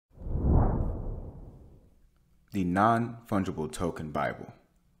The Non-Fungible Token Bible.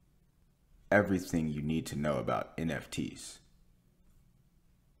 Everything you need to know about NFTs.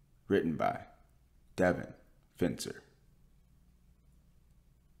 Written by Devin Finzer.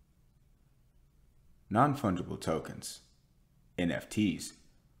 Non-fungible tokens, NFTs,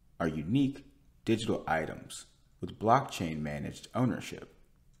 are unique digital items with blockchain-managed ownership.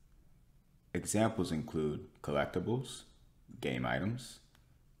 Examples include collectibles, game items,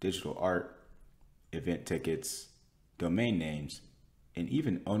 digital art, event tickets, domain names, and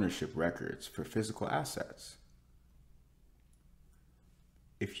even ownership records for physical assets.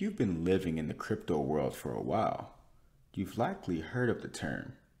 If you've been living in the crypto world for a while, you've likely heard of the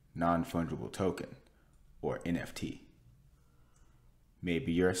term non-fungible token, or NFT.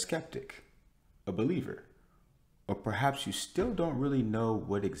 Maybe you're a skeptic, a believer, or perhaps you still don't really know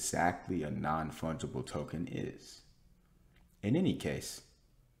what exactly a non-fungible token is. In any case,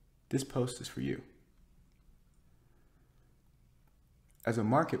 this post is for you. As a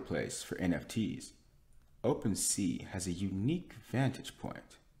marketplace for NFTs, OpenSea has a unique vantage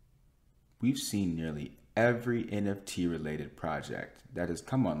point. We've seen nearly every NFT-related project that has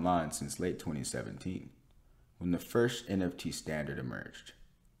come online since late 2017, when the first NFT standard emerged.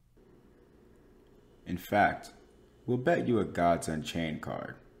 In fact, we'll bet you a Gods Unchained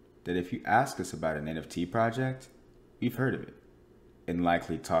card that if you ask us about an NFT project, we've heard of it, and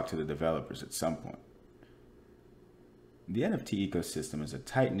likely talked to the developers at some point. The NFT ecosystem is a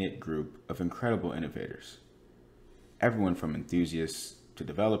tight-knit group of incredible innovators. Everyone from enthusiasts to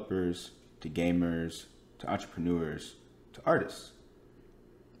developers, to gamers, to entrepreneurs, to artists.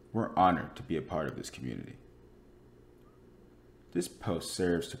 We're honored to be a part of this community. This post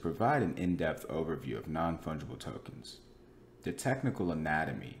serves to provide an in-depth overview of non-fungible tokens, the technical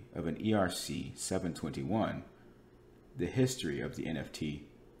anatomy of an ERC 721, the history of the NFT,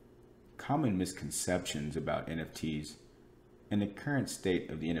 common misconceptions about NFTs, and the current state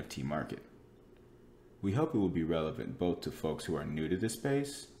of the NFT market. We hope it will be relevant both to folks who are new to this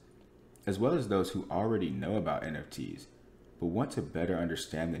space, as well as those who already know about NFTs, but want to better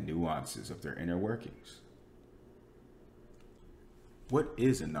understand the nuances of their inner workings. What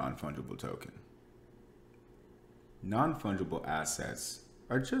is a non-fungible token? Non-fungible assets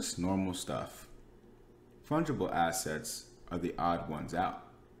are just normal stuff. Fungible assets are the odd ones out.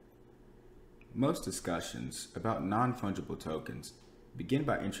 Most discussions about non-fungible tokens begin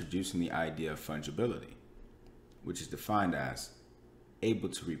by introducing the idea of fungibility, which is defined as able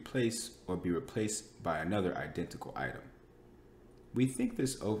to replace or be replaced by another identical item. We think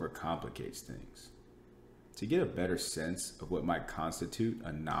this overcomplicates things. To get a better sense of what might constitute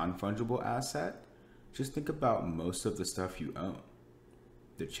a non-fungible asset, just think about most of the stuff you own.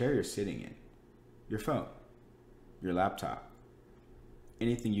 The chair you're sitting in, your phone, your laptop,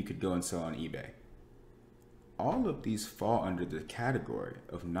 anything you could go and sell on eBay. All of these fall under the category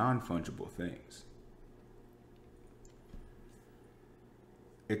of non-fungible things.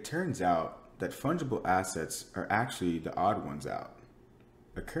 It turns out that fungible assets are actually the odd ones out.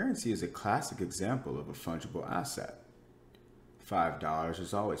 A currency is a classic example of a fungible asset. $5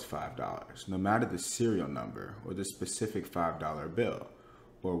 is always $5, no matter the serial number or the specific $5 bill,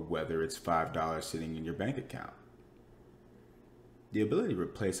 or whether it's $5 sitting in your bank account. The ability to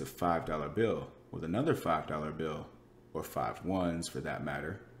replace a $5 bill with another $5 bill, or 5 ones for that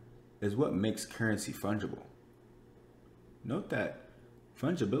matter, is what makes currency fungible. Note that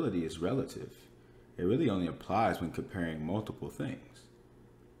fungibility is relative. It really only applies when comparing multiple things.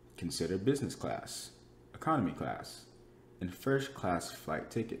 Consider business class, economy class, and first class flight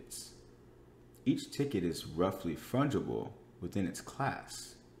tickets. Each ticket is roughly fungible within its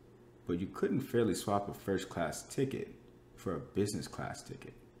class, but you couldn't fairly swap a first class ticket for a business class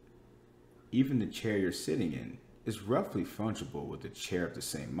ticket. Even the chair you're sitting in is roughly fungible with a chair of the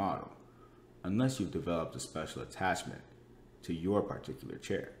same model, unless you've developed a special attachment to your particular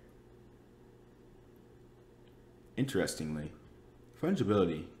chair. Interestingly,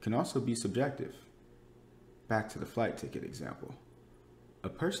 fungibility can also be subjective. Back to the flight ticket example. A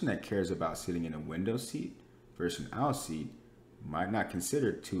person that cares about sitting in a window seat versus an aisle seat might not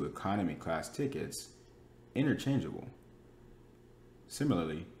consider 2 economy class tickets interchangeable.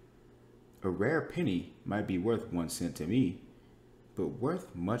 Similarly, a rare penny might be worth 1 cent to me, but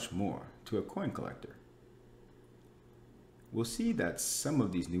worth much more to a coin collector. We'll see that some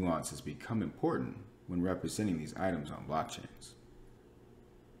of these nuances become important when representing these items on blockchains.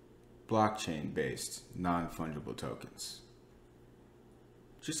 Blockchain-based non-fungible tokens.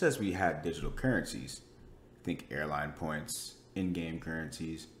 Just as we had digital currencies, think airline points, in-game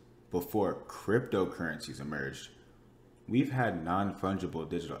currencies, before cryptocurrencies emerged, we've had non-fungible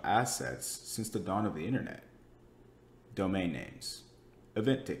digital assets since the dawn of the internet. domain names,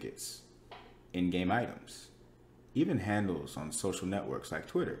 event tickets, in-game items, even handles on social networks like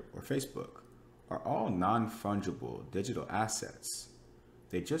Twitter or Facebook are all non-fungible digital assets.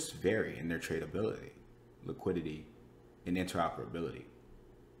 They just vary in their tradability, liquidity, and interoperability.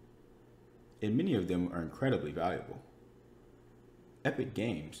 And many of them are incredibly valuable. Epic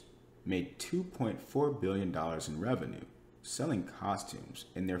Games made $2.4 billion in revenue selling costumes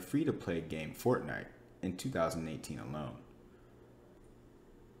in their free-to-play game Fortnite in 2018 alone.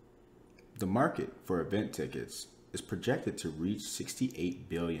 The market for event tickets is projected to reach $68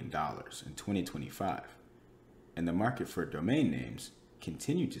 billion in 2025, and the market for domain names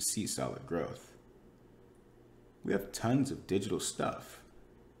continued to see solid growth. We have tons of digital stuff.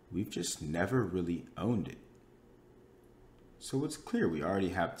 We've just never really owned it. So it's clear we already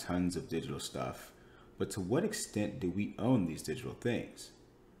have tons of digital stuff, but to what extent do we own these digital things?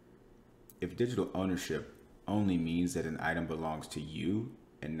 If digital ownership only means that an item belongs to you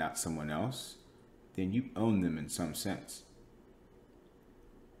and not someone else, then you own them in some sense.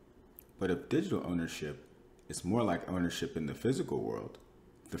 But if digital ownership is more like ownership in the physical world,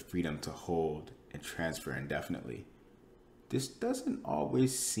 the freedom to hold and transfer indefinitely, this doesn't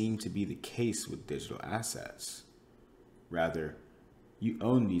always seem to be the case with digital assets. Rather, you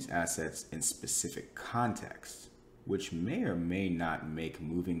own these assets in specific contexts, which may or may not make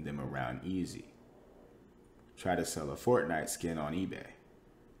moving them around easy. Try to sell a Fortnite skin on eBay,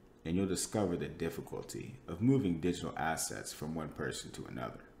 and you'll discover the difficulty of moving digital assets from one person to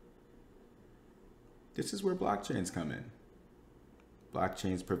another. This is where blockchains come in.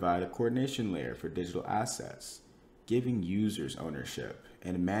 Blockchains provide a coordination layer for digital assets, giving users ownership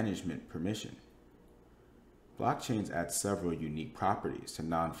and management permission. Blockchains add several unique properties to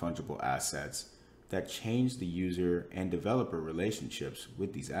non-fungible assets that change the user and developer relationships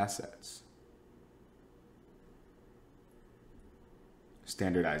with these assets.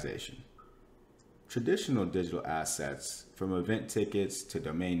 Standardization. Traditional digital assets, from event tickets to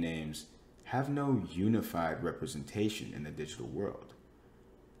domain names, have no unified representation in the digital world.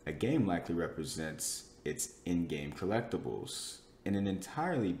 A game likely represents its in-game collectibles in an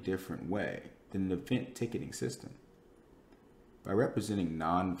entirely different way than an event ticketing system. By representing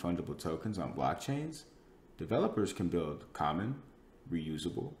non-fungible tokens on blockchains, developers can build common,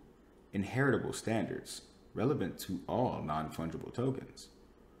 reusable, inheritable standards relevant to all non-fungible tokens.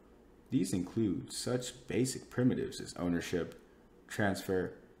 These include such basic primitives as ownership,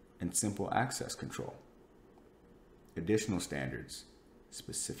 transfer, and simple access control. Additional standards,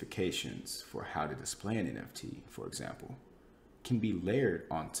 specifications for how to display an NFT, for example, can be layered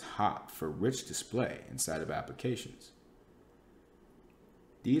on top for rich display inside of applications.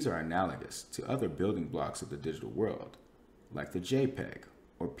 These are analogous to other building blocks of the digital world, like the JPEG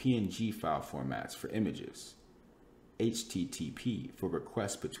or PNG file formats for images, HTTP for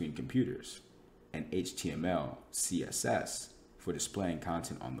requests between computers, and HTML, CSS for displaying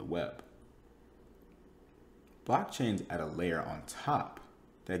content on the web. Blockchains add a layer on top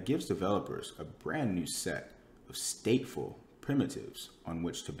that gives developers a brand new set of stateful primitives on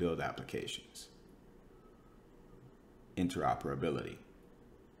which to build applications. Interoperability.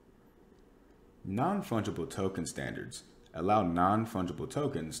 Non-fungible token standards allow non-fungible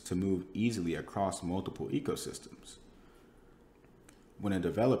tokens to move easily across multiple ecosystems. When a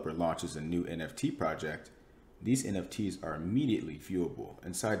developer launches a new NFT project, these NFTs are immediately viewable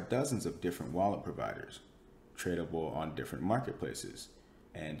inside dozens of different wallet providers, tradable on different marketplaces,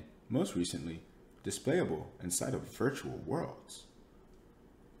 and, most recently, displayable inside of virtual worlds.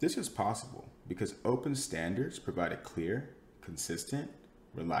 This is possible because open standards provide a clear, consistent,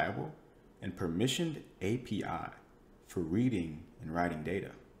 reliable, and permissioned API for reading and writing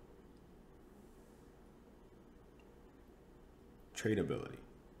data. Tradability.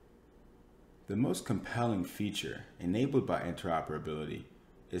 The most compelling feature enabled by interoperability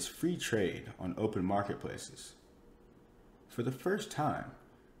is free trade on open marketplaces. For the first time,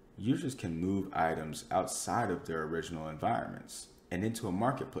 users can move items outside of their original environments and into a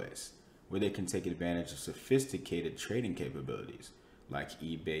marketplace where they can take advantage of sophisticated trading capabilities like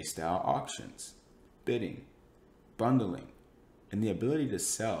eBay-style auctions, bidding, bundling, and the ability to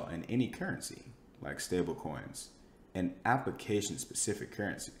sell in any currency like stablecoins and application-specific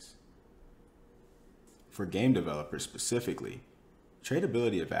currencies. For game developers specifically,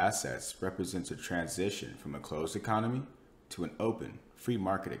 tradability of assets represents a transition from a closed economy to an open, free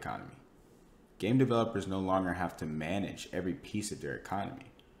market economy. Game developers no longer have to manage every piece of their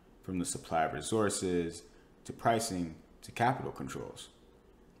economy, from the supply of resources, to pricing, to capital controls.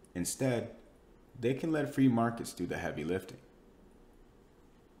 Instead, they can let free markets do the heavy lifting.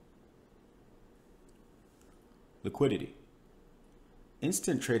 Liquidity.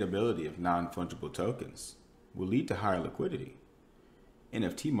 Instant tradability of non-fungible tokens will lead to higher liquidity.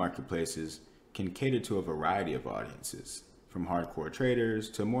 NFT marketplaces can cater to a variety of audiences, from hardcore traders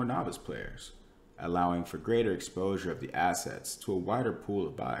to more novice players, allowing for greater exposure of the assets to a wider pool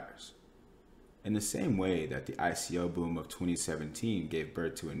of buyers. In the same way that the ICO boom of 2017 gave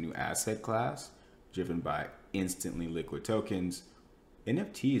birth to a new asset class driven by instantly liquid tokens,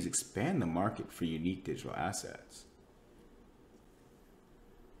 NFTs expand the market for unique digital assets.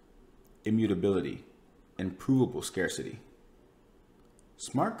 Immutability and provable scarcity.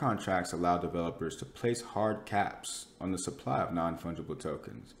 Smart contracts allow developers to place hard caps on the supply of non-fungible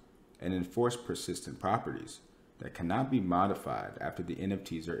tokens and enforce persistent properties that cannot be modified after the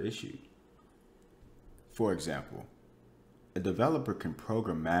NFTs are issued. For example, a developer can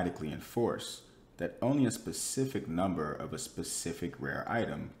programmatically enforce that only a specific number of a specific rare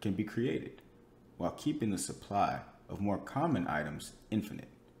item can be created, while keeping the supply of more common items infinite.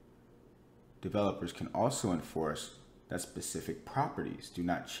 Developers can also enforce that specific properties do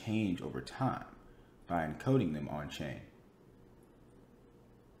not change over time by encoding them on-chain.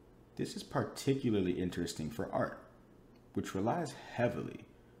 This is particularly interesting for art, which relies heavily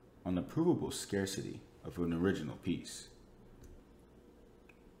on the provable scarcity of an original piece.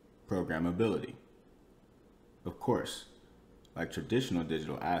 Programmability. Of course, like traditional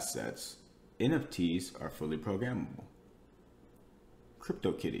digital assets, NFTs are fully programmable.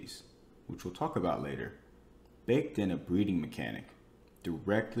 CryptoKitties, which we'll talk about later, baked in a breeding mechanic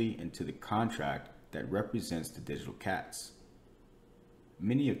directly into the contract that represents the digital cats.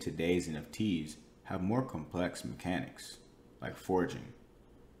 Many of today's NFTs have more complex mechanics like forging,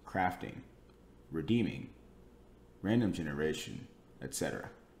 crafting, redeeming, random generation, etc.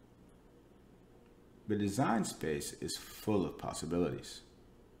 The design space is full of possibilities.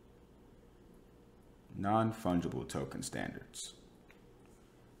 Non-fungible token standards.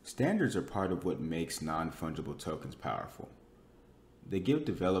 Standards are part of what makes non-fungible tokens powerful. They give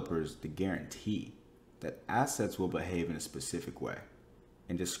developers the guarantee that assets will behave in a specific way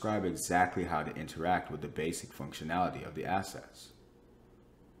and describe exactly how to interact with the basic functionality of the assets.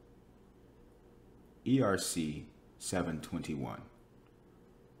 ERC 721.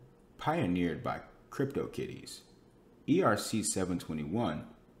 Pioneered by CryptoKitties, ERC 721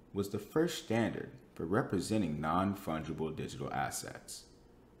 was the first standard for representing non-fungible digital assets.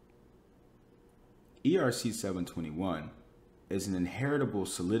 ERC 721 is an inheritable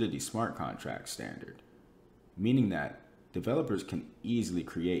solidity smart contract standard, meaning that developers can easily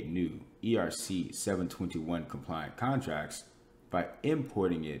create new ERC 721 compliant contracts by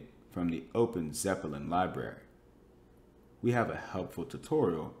importing it from the Open Zeppelin library. We have a helpful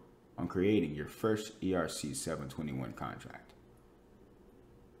tutorial on creating your first ERC 721 contract.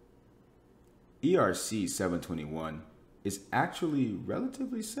 ERC 721 is actually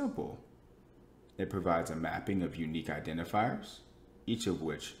relatively simple. It provides a mapping of unique identifiers, each of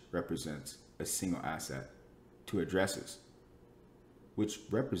which represents a single asset, to addresses, which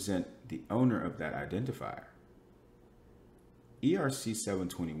represent the owner of that identifier. ERC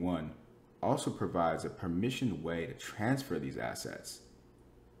 721 also provides a permissioned way to transfer these assets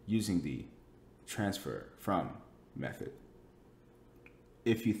using the transfer from method.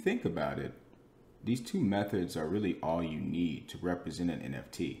 If you think about it, these two methods are really all you need to represent an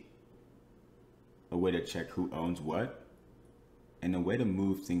NFT. A way to check who owns what, and a way to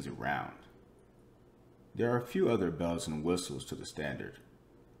move things around. There are a few other bells and whistles to the standard,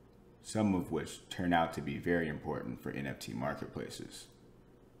 some of which turn out to be very important for NFT marketplaces.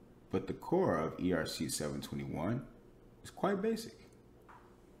 But the core of ERC 721 is quite basic.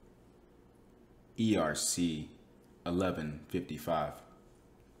 ERC 1155.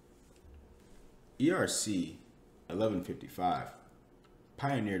 ERC 1155,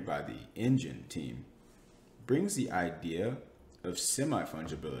 pioneered by the Engine team, brings the idea of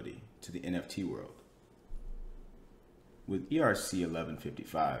semi-fungibility to the NFT world. With ERC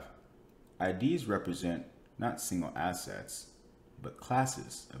 1155, IDs represent not single assets, but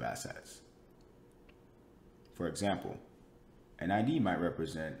classes of assets. For example, an ID might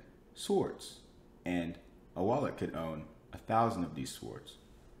represent swords, and a wallet could own 1,000 of these swords.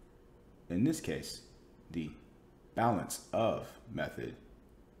 In this case, the balance of method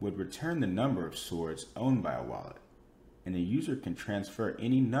would return the number of swords owned by a wallet, and a user can transfer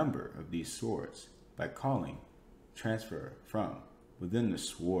any number of these swords by calling transfer from within the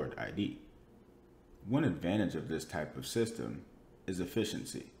sword ID. One advantage of this type of system is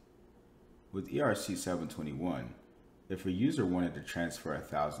efficiency. With ERC 721, if a user wanted to transfer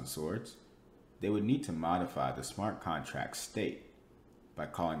 1,000 swords, they would need to modify the smart contract state by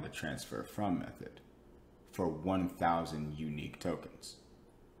calling the transfer from method, for 1,000 unique tokens.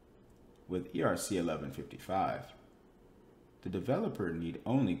 With ERC 1155, the developer need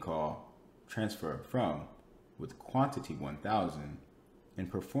only call transfer from with quantity 1,000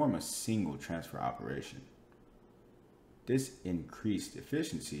 and perform a single transfer operation. This increased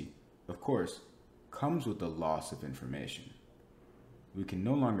efficiency, of course, comes with the loss of information. We can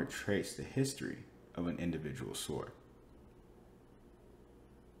no longer trace the history of an individual sort.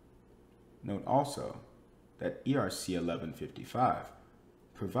 Note also that ERC 1155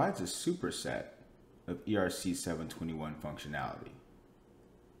 provides a superset of ERC 721 functionality,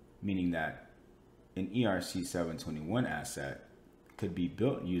 meaning that an ERC 721 asset could be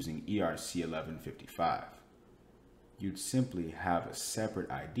built using ERC 1155. You'd simply have a separate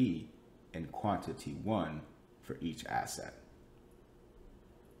ID and quantity 1 for each asset.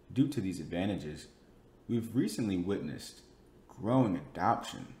 Due to these advantages, we've recently witnessed growing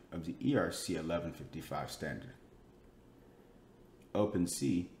adoption of the ERC 1155 standard.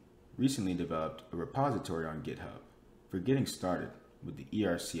 OpenSea recently developed a repository on GitHub for getting started with the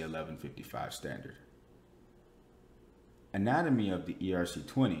ERC 1155 standard. Anatomy of the ERC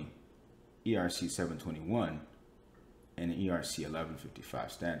 20, ERC 721, and ERC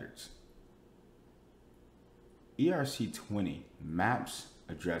 1155 standards. ERC 20 maps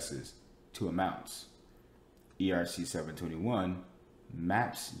addresses to amounts. ERC 721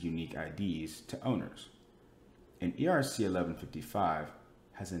 maps unique IDs to owners. And ERC 1155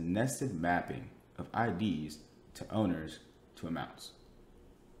 has a nested mapping of IDs to owners to amounts.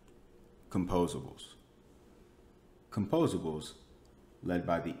 Composables. Composables, led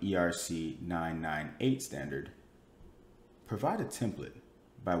by the ERC 998 standard, provide a template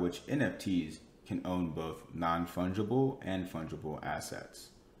by which NFTs can own both non-fungible and fungible assets.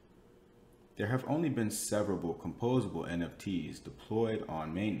 There have only been several composable NFTs deployed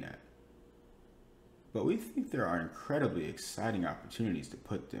on mainnet, but we think there are incredibly exciting opportunities to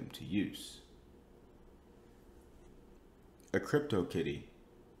put them to use. A CryptoKitty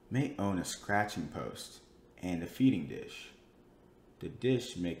may own a scratching post and a feeding dish. The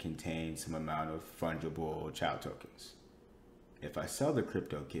dish may contain some amount of fungible child tokens. If I sell the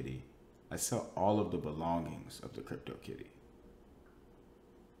CryptoKitty, I sell all of the belongings of the CryptoKitty.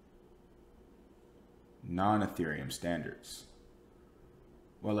 Non-Ethereum standards.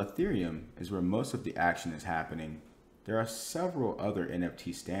 While Ethereum is where most of the action is happening, there are several other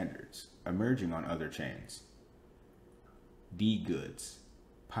NFT standards emerging on other chains. D-Goods,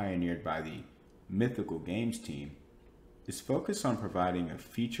 pioneered by the Mythical Games team, is focused on providing a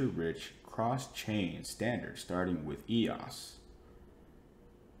feature-rich cross-chain standard starting with EOS.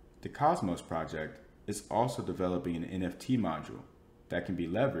 The Cosmos project is also developing an NFT module that can be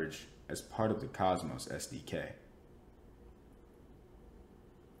leveraged as part of the Cosmos SDK.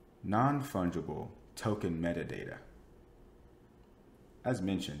 Non-Fungible Token Metadata. As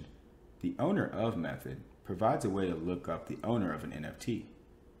mentioned, the owner of method provides a way to look up the owner of an NFT.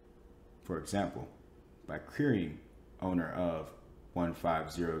 For example, by querying owner of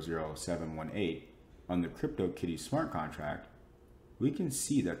 1500718 on the CryptoKitty smart contract, we can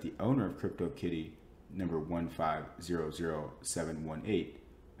see that the owner of CryptoKitty number 1500718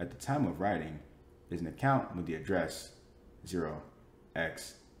 at the time of writing is an account with the address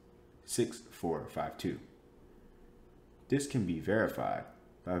 0x6452. This can be verified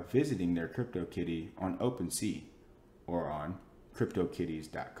by visiting their CryptoKitty on OpenSea or on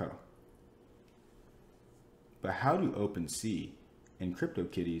cryptokitties.co. But how do OpenSea and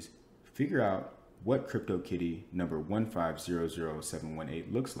CryptoKitties figure out what CryptoKitty number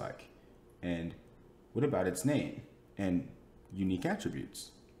 1500718 looks like? And what about its name and unique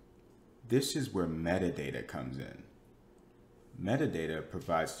attributes? This is where metadata comes in. Metadata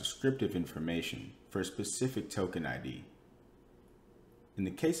provides descriptive information for a specific token ID. In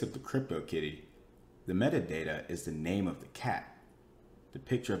the case of the CryptoKitty, the metadata is the name of the cat, the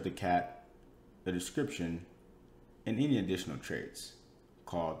picture of the cat, a description, and any additional traits,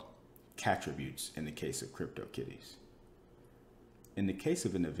 called cattributes in the case of CryptoKitties. In the case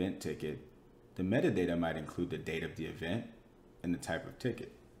of an event ticket, the metadata might include the date of the event and the type of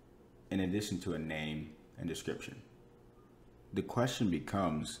ticket, in addition to a name and description. The question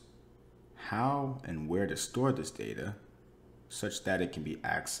becomes how and where to store this data such that it can be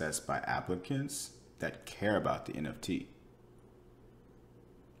accessed by applicants that care about the NFT.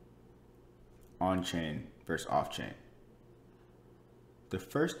 On-chain versus off-chain. The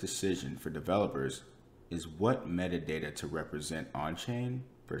first decision for developers is what metadata to represent on-chain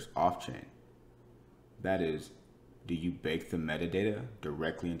versus off-chain. That is, do you bake the metadata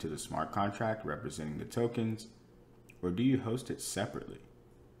directly into the smart contract representing the tokens, or do you host it separately?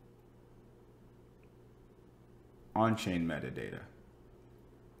 on-chain metadata.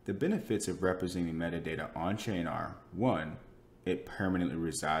 The benefits of representing metadata on-chain are: 1. It permanently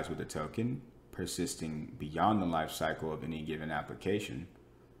resides with the token, persisting beyond the life cycle of any given application.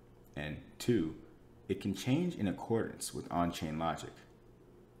 And 2. It can change in accordance with on-chain logic.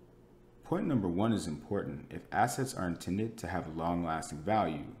 Point number 1 is important if assets are intended to have long-lasting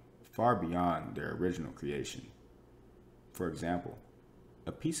value far beyond their original creation. For example,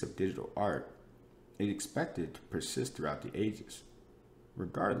 a piece of digital art is expected to persist throughout the ages,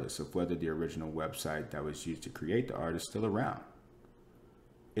 regardless of whether the original website that was used to create the art is still around.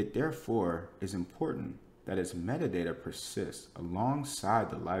 It therefore is important that its metadata persists alongside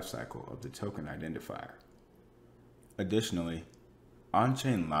the lifecycle of the token identifier. Additionally,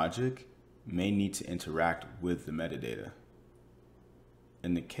 on-chain logic may need to interact with the metadata.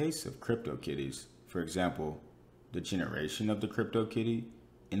 In the case of CryptoKitties, for example, the generation of the CryptoKitty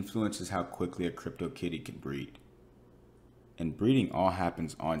influences how quickly a CryptoKitty can breed. And breeding all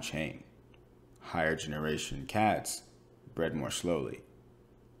happens on-chain. Higher generation cats bred more slowly.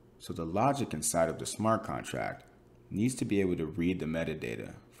 So the logic inside of the smart contract needs to be able to read the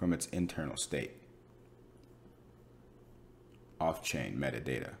metadata from its internal state. Off-chain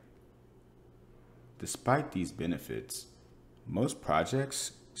metadata. Despite these benefits, most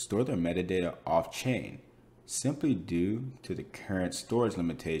projects store their metadata off-chain simply due to the current storage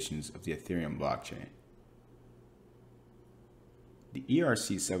limitations of the Ethereum blockchain. The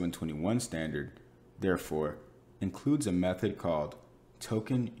ERC 721 standard, therefore, includes a method called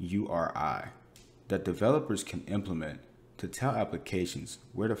Token URI that developers can implement to tell applications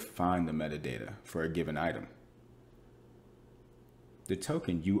where to find the metadata for a given item. The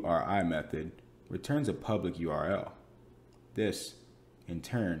Token URI method returns a public URL. This, in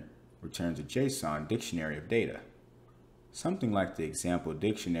turn, returns a JSON dictionary of data, something like the example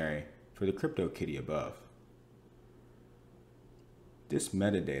dictionary for the CryptoKitty above. This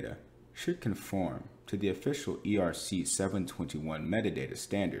metadata should conform to the official ERC 721 metadata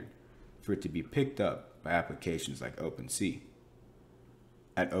standard for it to be picked up by applications like OpenSea.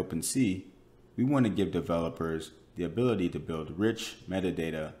 At OpenSea, we want to give developers the ability to build rich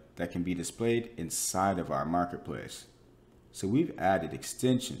metadata that can be displayed inside of our marketplace. So we've added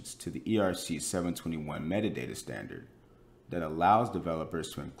extensions to the ERC 721 metadata standard that allows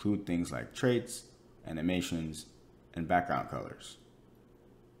developers to include things like traits, animations, and background colors.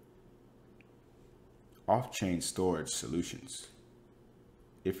 Off-chain storage solutions.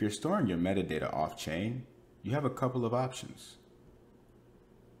 If you're storing your metadata off-chain, you have a couple of options.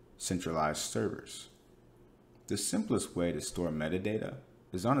 Centralized servers. The simplest way to store metadata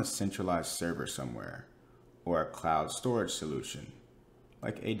is on a centralized server somewhere, or a cloud storage solution,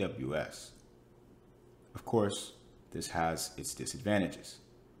 like AWS. Of course, this has its disadvantages.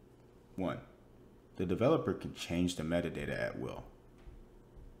 1. The developer can change the metadata at will.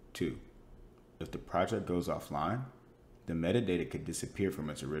 2. If the project goes offline, the metadata could disappear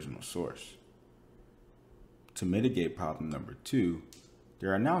from its original source. To mitigate problem number 2,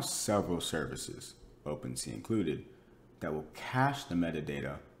 there are now several services, OpenSea included, that will cache the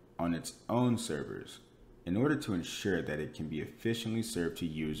metadata on its own servers in order to ensure that it can be efficiently served to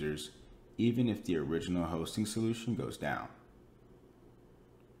users even if the original hosting solution goes down.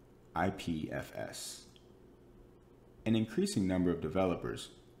 IPFS. An increasing number of developers,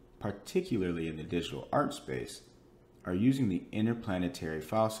 particularly in the digital art space, are using the Interplanetary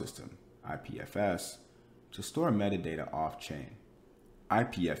File System, IPFS, to store metadata off-chain.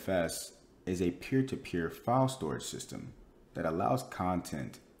 IPFS is a peer-to-peer file storage system that allows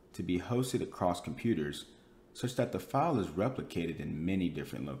content to be hosted across computers such that the file is replicated in many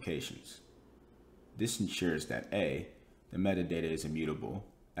different locations. This ensures that A, the metadata is immutable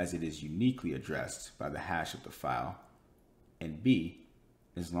as it is uniquely addressed by the hash of the file, and B,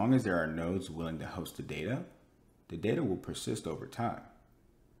 as long as there are nodes willing to host the data will persist over time.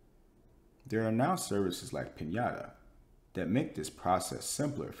 There are now services like Pinata that make this process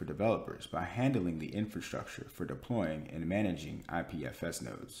simpler for developers by handling the infrastructure for deploying and managing IPFS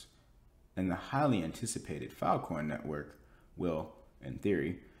nodes. And the highly anticipated Filecoin network will, in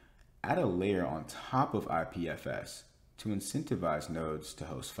theory, add a layer on top of IPFS to incentivize nodes to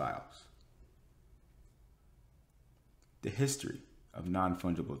host files. The history of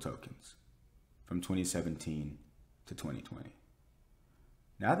non-fungible tokens from 2017 to 2020.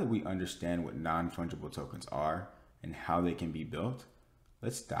 Now that we understand what non-fungible tokens are and how they can be built,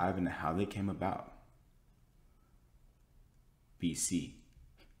 let's dive into how they came about. BC,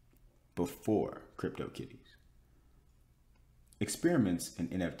 before CryptoKitties. Experiments in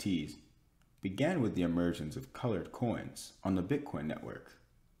NFTs began with the emergence of colored coins on the Bitcoin network.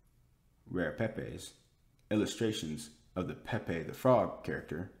 Rare Pepes, illustrations of the Pepe the Frog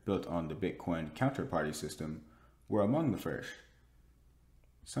character built on the Bitcoin counterparty system were among the first.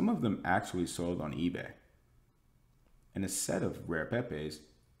 Some of them actually sold on eBay. And a set of rare Pepes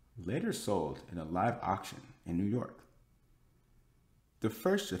later sold in a live auction in New York. The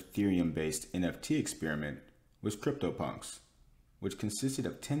first Ethereum-based NFT experiment was CryptoPunks, which consisted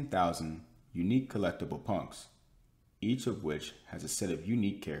of 10,000 unique collectible punks, each of which has a set of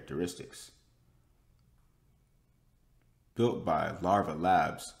unique characteristics. Built by Larva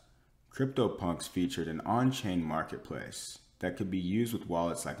Labs, CryptoPunks featured an on-chain marketplace that could be used with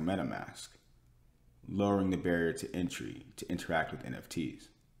wallets like MetaMask, lowering the barrier to entry to interact with NFTs.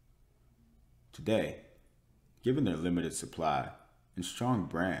 Today, given their limited supply and strong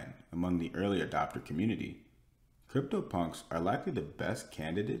brand among the early adopter community, CryptoPunks are likely the best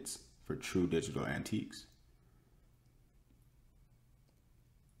candidates for true digital antiques.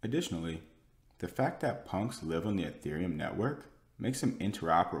 Additionally, the fact that punks live on the Ethereum network makes them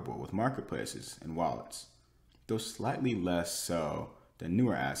interoperable with marketplaces and wallets, though slightly less so than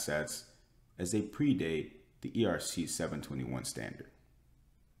newer assets as they predate the ERC 721 standard.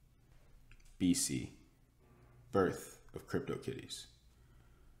 BC, birth of CryptoKitties.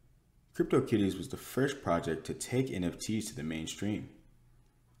 CryptoKitties was the first project to take NFTs to the mainstream.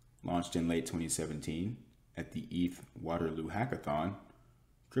 Launched in late 2017 at the ETH Waterloo Hackathon,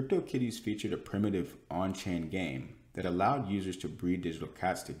 CryptoKitties featured a primitive on-chain game that allowed users to breed digital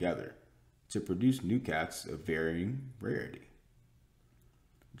cats together to produce new cats of varying rarity.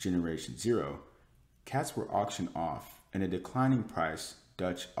 Generation 0, cats were auctioned off in a declining price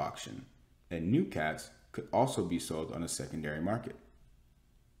Dutch auction, and new cats could also be sold on a secondary market.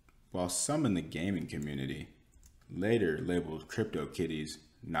 While some in the gaming community later labeled CryptoKitties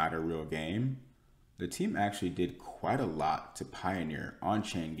not a real game, the team actually did quite a lot to pioneer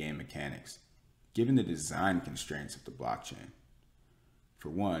on-chain game mechanics, given the design constraints of the blockchain. For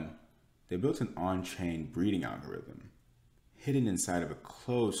one, they built an on-chain breeding algorithm, hidden inside of a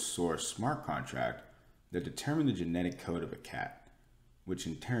closed-source smart contract that determined the genetic code of a cat, which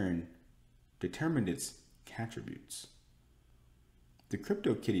in turn determined its cattributes. The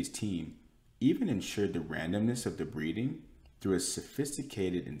CryptoKitties team even ensured the randomness of the breeding through a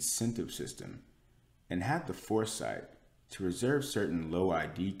sophisticated incentive system and had the foresight to reserve certain low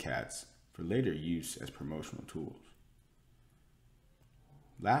ID cats for later use as promotional tools.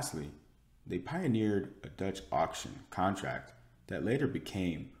 Lastly, they pioneered a Dutch auction contract that later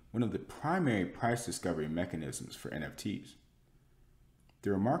became one of the primary price discovery mechanisms for NFTs.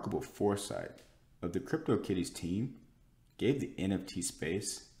 The remarkable foresight of the CryptoKitties team gave the NFT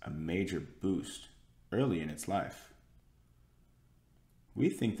space a major boost early in its life. We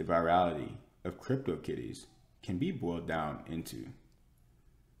think the virality of CryptoKitties can be boiled down into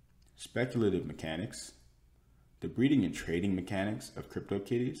speculative mechanics. The breeding and trading mechanics of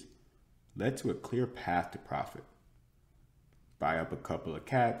CryptoKitties led to a clear path to profit. Buy up a couple of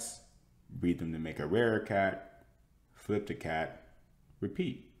cats, breed them to make a rarer cat, flip the cat,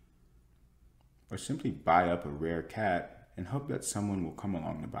 repeat. Or simply buy up a rare cat and hope that someone will come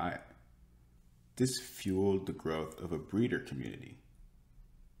along to buy it. This fueled the growth of a breeder community.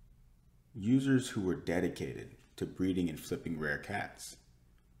 Users who were dedicated to breeding and flipping rare cats.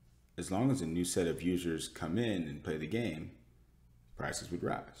 As long as a new set of users come in and play the game, prices would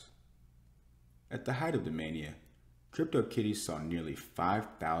rise. At the height of the mania, CryptoKitties saw nearly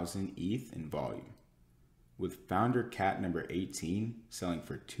 5,000 ETH in volume, with founder cat number 18 selling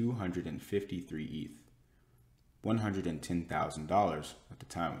for 253 ETH, $110,000 at the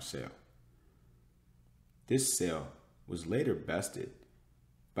time of sale. This sale was later bested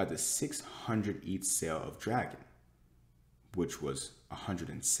by the 600 ETH sale of Dragon, which was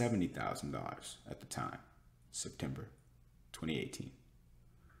 $170,000 at the time, September 2018.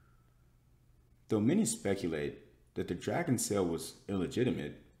 Though many speculate that the Dragon sale was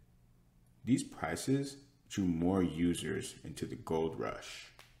illegitimate, these prices drew more users into the gold rush.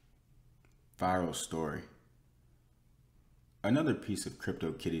 Viral story. Another piece of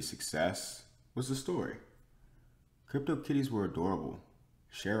CryptoKitties' success was the story. CryptoKitties were adorable,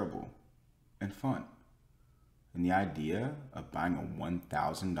 shareable, and fun. And the idea of buying a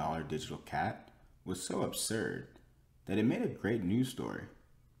 $1,000 digital cat was so absurd that it made a great news story.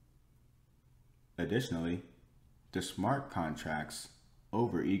 Additionally, the smart contract's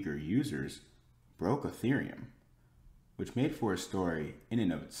overeager users broke Ethereum, which made for a story in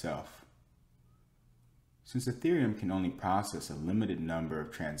and of itself. Since Ethereum can only process a limited number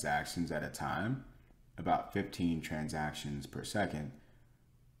of transactions at a time, about 15 transactions per second,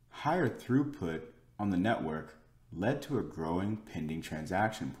 higher throughput on the network led to a growing pending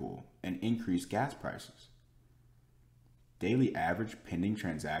transaction pool and increased gas prices. daily average pending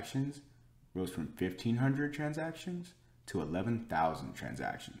transactions rose from 1,500 transactions to 11,000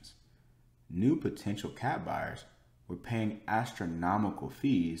 transactions. New potential cat buyers were paying astronomical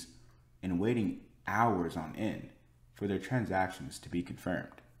fees and waiting hours on end for their transactions to be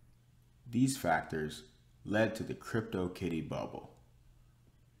confirmed. These factors led to the CryptoKitty bubble.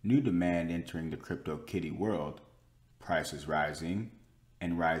 New demand entering the CryptoKitty world, prices rising,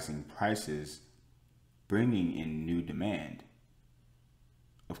 and rising prices bringing in new demand.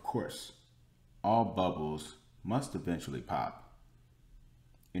 Of course, all bubbles must eventually pop.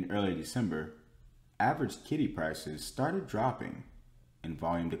 In early December, average kitty prices started dropping and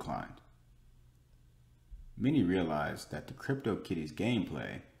volume declined. Many realized that the CryptoKitties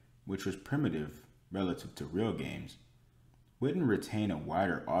gameplay, which was primitive relative to real games, wouldn't retain a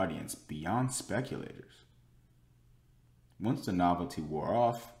wider audience beyond speculators. Once the novelty wore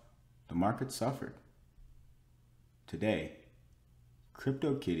off, the market suffered. Today,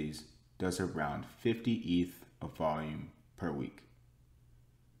 CryptoKitties does around 50 ETH of volume per week.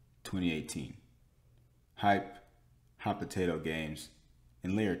 2018. Hype, hot potato games,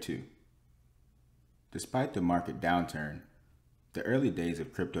 and Layer 2. Despite the market downturn, the early days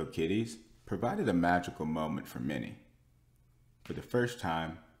of CryptoKitties provided a magical moment for many. For the first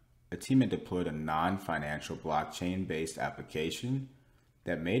time, a team had deployed a non-financial blockchain-based application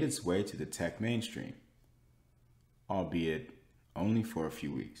that made its way to the tech mainstream, albeit only for a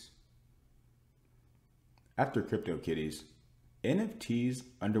few weeks. After CryptoKitties, NFTs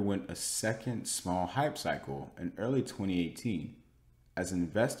underwent a second small hype cycle in early 2018 as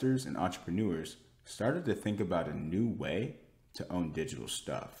investors and entrepreneurs started to think about a new way to own digital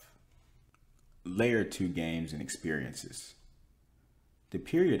stuff. Layer 2 games and experiences. The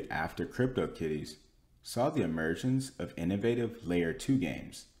period after CryptoKitties saw the emergence of innovative Layer 2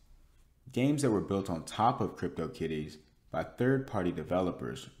 games, games that were built on top of CryptoKitties by third-party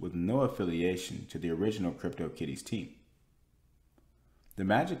developers with no affiliation to the original CryptoKitties team. The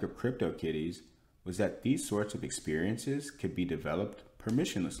magic of CryptoKitties was that these sorts of experiences could be developed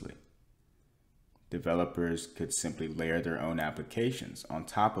permissionlessly. Developers could simply layer their own applications on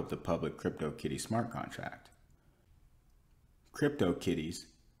top of the public CryptoKitties smart contract. CryptoKitties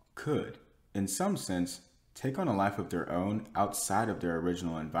could, in some sense, take on a life of their own outside of their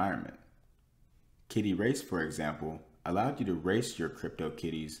original environment. Kitty Race, for example, allowed you to race your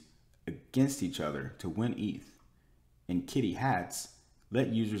CryptoKitties against each other to win ETH, and Kitty Hats let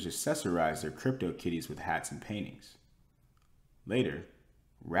users accessorize their CryptoKitties with hats and paintings. Later,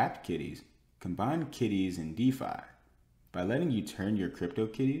 Wrapped Kitties combined kitties in DeFi by letting you turn your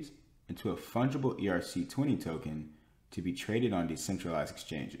CryptoKitties into a fungible ERC20 token to be traded on decentralized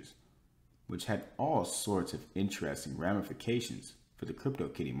exchanges, which had all sorts of interesting ramifications for the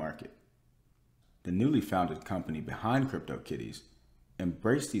CryptoKitty market. The newly founded company behind CryptoKitties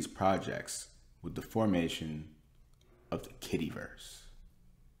embraced these projects with the formation of the Kittyverse.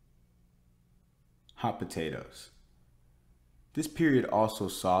 Hot potatoes. This period also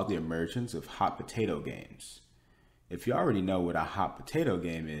saw the emergence of hot potato games. If you already know what a hot potato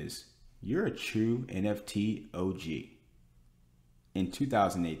game is, you're a true NFT OG. In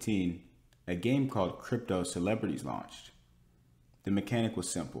 2018, a game called Crypto Celebrities launched. The mechanic was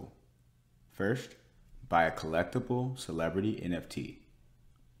simple. First, buy a collectible celebrity NFT.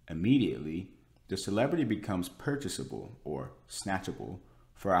 Immediately, the celebrity becomes purchasable or snatchable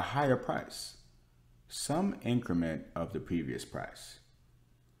for a higher price, some increment of the previous price.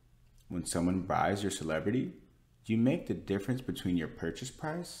 When someone buys your celebrity, you make the difference between your purchase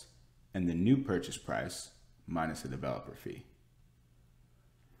price and the new purchase price minus the developer fee.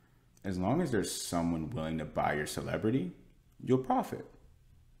 As long as there's someone willing to buy your celebrity, you'll profit.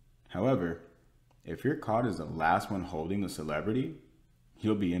 However, if you're caught as the last one holding the celebrity,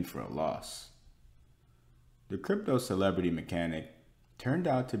 you'll be in for a loss. The crypto celebrity mechanic turned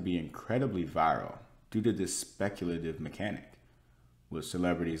out to be incredibly viral due to this speculative mechanic, with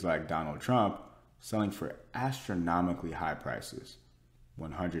celebrities like Donald Trump selling for astronomically high prices,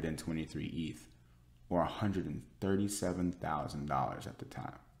 123 ETH, or $137,000 at the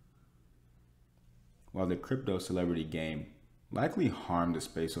time. While the crypto celebrity game likely harmed the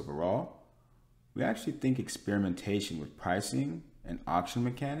space overall, we actually think experimentation with pricing and auction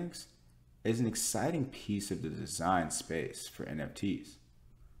mechanics is an exciting piece of the design space for NFTs.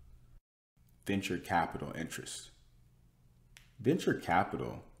 Venture capital interest. Venture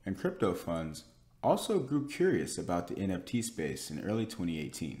capital and crypto funds also grew curious about the NFT space in early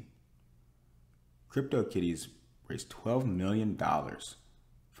 2018. CryptoKitties raised $12 million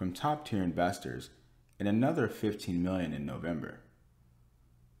from top-tier investors and another $15 million in November.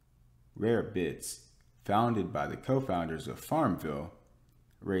 Rare Bits founded by the co-founders of Farmville,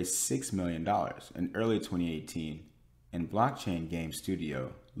 raised $6 million in early 2018, and blockchain game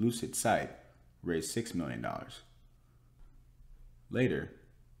studio Lucid Sight raised $6 million. Later,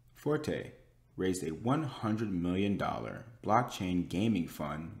 Forte raised a $100 million blockchain gaming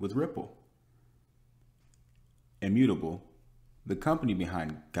fund with Ripple. Immutable, the company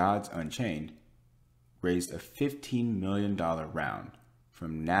behind Gods Unchained, raised a $15 million round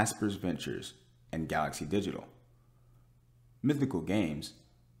from Naspers Ventures and Galaxy Digital. Mythical Games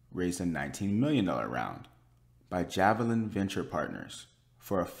raised a $19 million round by Javelin Venture Partners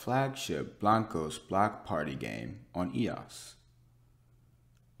for a flagship Blancos Block Party game on EOS.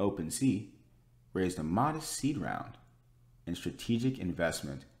 OpenSea raised a modest seed round and strategic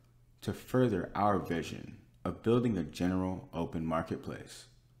investment to further our vision of building a general open marketplace.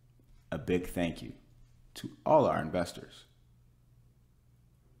 A big thank you to all our investors.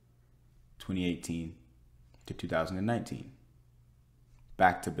 2018 to 2019.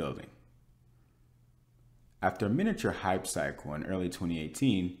 Back to building. After a miniature hype cycle in early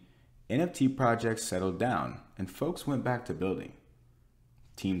 2018, NFT projects settled down and folks went back to building.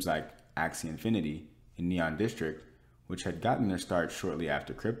 Teams like Axie Infinity and Neon District, which had gotten their start shortly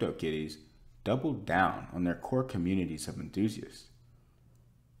after CryptoKitties, doubled down on their core communities of enthusiasts.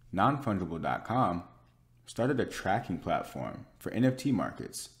 Non-Fungible.com started a tracking platform for NFT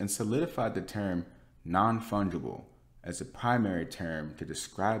markets and solidified the term non-fungible as the primary term to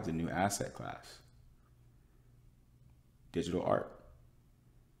describe the new asset class. Digital art.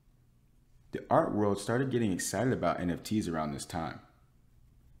 The art world started getting excited about NFTs around this time.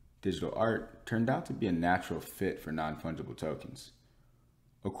 Digital art turned out to be a natural fit for non-fungible tokens.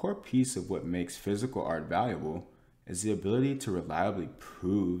 A core piece of what makes physical art valuable is the ability to reliably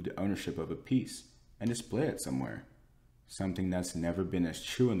prove the ownership of a piece and display it somewhere, something that's never been as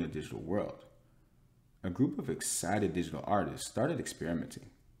true in the digital world. A group of excited digital artists started experimenting.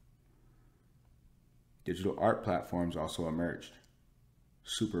 Digital art platforms also emerged.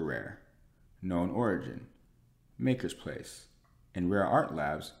 Super Rare, Known Origin, Maker's Place, and Rare Art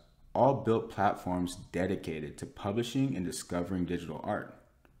Labs all built platforms dedicated to publishing and discovering digital art.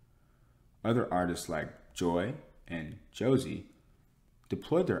 Other artists like Joy and Josie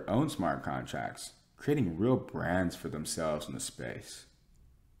deployed their own smart contracts, creating real brands for themselves in the space.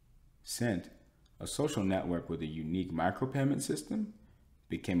 Cent, a social network with a unique micropayment system,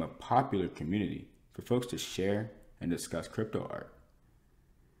 became a popular community for folks to share and discuss crypto art.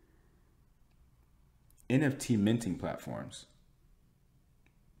 NFT minting platforms.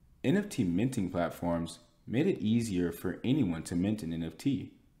 NFT minting platforms made it easier for anyone to mint an NFT,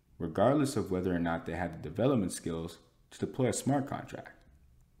 regardless of whether or not they had the development skills to deploy a smart contract.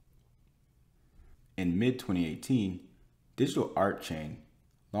 In mid-2018, Digital Art Chain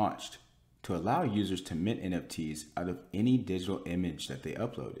launched to allow users to mint NFTs out of any digital image that they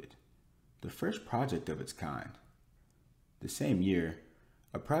uploaded, the first project of its kind. The same year,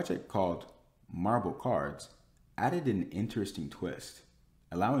 a project called Marble Cards added an interesting twist,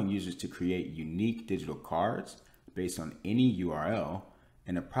 allowing users to create unique digital cards based on any URL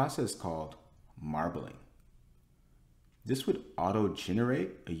in a process called marbling. This would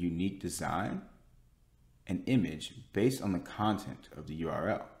auto-generate a unique design and image based on the content of the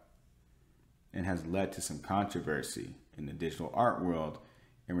URL, and has led to some controversy in the digital art world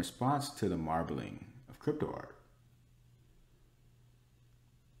in response to the marbling of crypto art.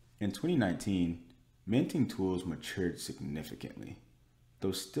 In 2019, minting tools matured significantly,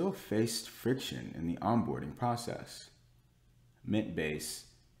 though still faced friction in the onboarding process. Mintbase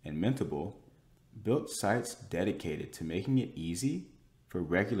and Mintable built sites dedicated to making it easy for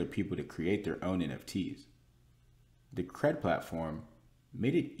regular people to create their own NFTs. The Cred platform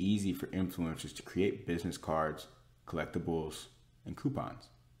made it easy for influencers to create business cards, collectibles, and coupons.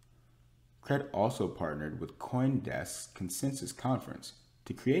 Cred also partnered with CoinDesk's Consensus Conference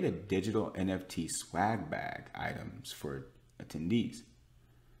to create a digital NFT swag bag items for attendees.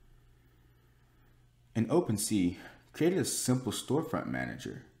 And OpenSea created a simple storefront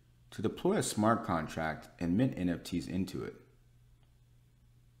manager to deploy a smart contract and mint NFTs into it.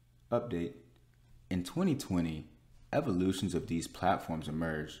 Update: in 2020, evolutions of these platforms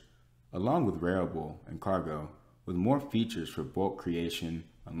emerged, along with Rarible and Cargo, with more features for bulk creation,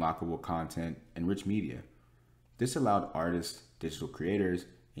 unlockable content, and rich media. This allowed artists, digital creators,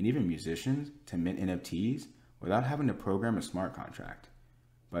 and even musicians to mint NFTs without having to program a smart contract.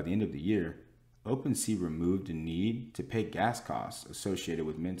 By the end of the year, OpenSea removed the need to pay gas costs associated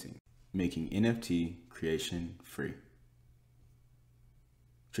with minting, making NFT creation free.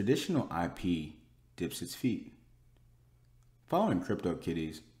 Traditional IP dips its feet. Following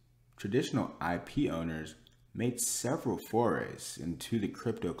CryptoKitties, traditional IP owners made several forays into the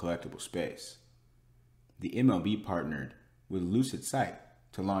crypto collectible space. The MLB partnered with Lucid Sight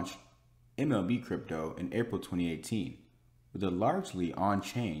to launch MLB Crypto in April 2018 with a largely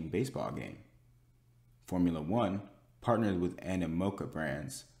on-chain baseball game. Formula One partnered with Animoca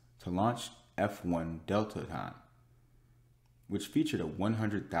Brands to launch F1 Delta Time, which featured a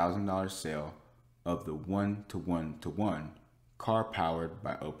 $100,000 sale of the 1-to-1-to-1 car powered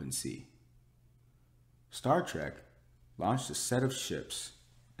by OpenSea. Star Trek launched a set of ships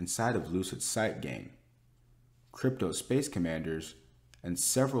inside of Lucid Sight game. Crypto Space Commanders and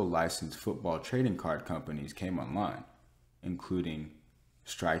several licensed football trading card companies came online, including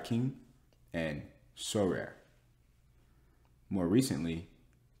Striking and Sorare. More recently,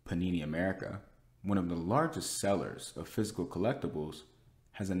 Panini America, one of the largest sellers of physical collectibles,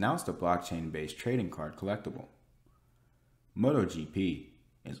 has announced a blockchain-based trading card collectible. MotoGP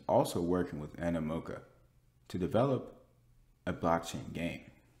is also working with Animoca to develop a blockchain game.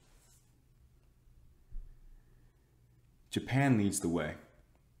 Japan leads the way.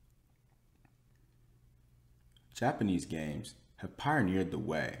 Japanese games have pioneered the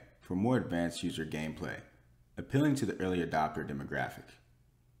way for more advanced user gameplay, appealing to the early adopter demographic.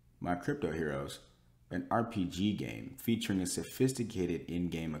 My Crypto Heroes, an RPG game featuring a sophisticated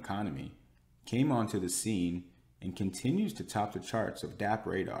in-game economy, came onto the scene and continues to top the charts of DApp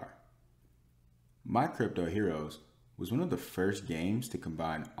Radar. My Crypto Heroes was one of the first games to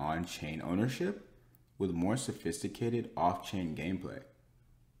combine on-chain ownership with more sophisticated off-chain gameplay.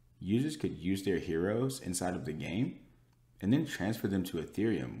 Users could use their heroes inside of the game and then transfer them to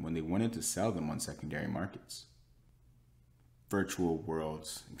Ethereum when they wanted to sell them on secondary markets. Virtual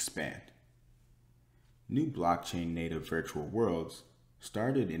worlds expand. New blockchain-native virtual worlds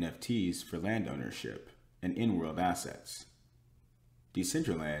started NFTs for land ownership and in-world assets.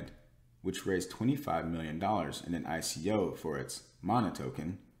 Decentraland, which raised $25 million in an ICO for its Mana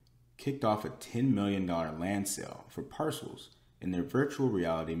token, kicked off a $10 million land sale for parcels in their virtual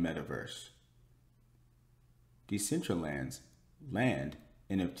reality metaverse. Decentraland's land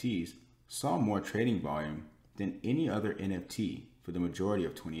NFTs saw more trading volume than any other NFT for the majority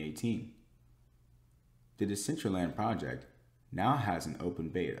of 2018. The Decentraland project now has an open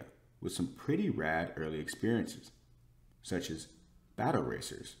beta with some pretty rad early experiences, such as Battle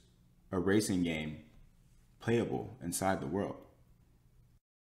Racers, a racing game playable inside the world.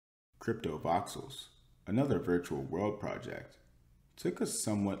 Crypto Voxels, another virtual world project, took a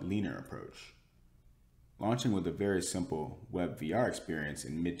somewhat leaner approach. Launching with a very simple web VR experience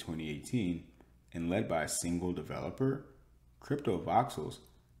in mid-2018 and led by a single developer, Crypto Voxels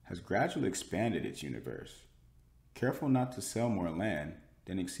has gradually expanded its universe, careful not to sell more land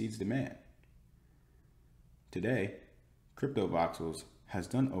than exceeds demand. Today, Crypto Voxels has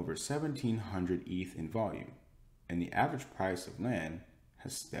done over 1,700 ETH in volume, and the average price of land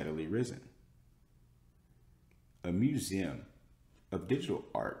has steadily risen. A museum of digital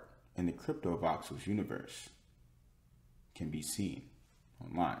art in the Crypto Voxels universe can be seen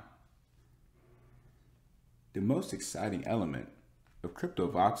online. The most exciting element of Crypto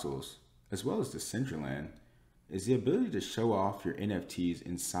Voxels, as well as Decentraland, is the ability to show off your NFTs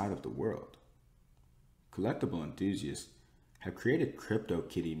inside of the world. Collectible enthusiasts have created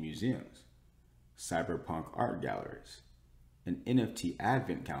CryptoKitty museums, cyberpunk art galleries, an NFT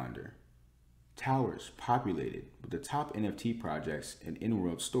advent calendar, towers populated with the top NFT projects and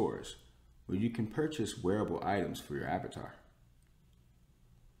in-world stores where you can purchase wearable items for your avatar.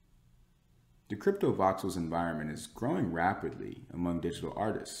 The Crypto Voxels environment is growing rapidly among digital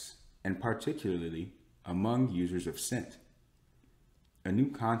artists, and particularly among users of Scent, a new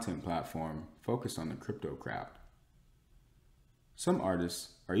content platform focused on the crypto crowd. Some artists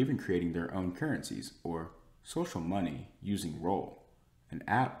are even creating their own currencies or social money using Roll, an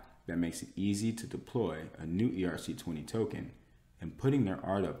app that makes it easy to deploy a new ERC20 token and putting their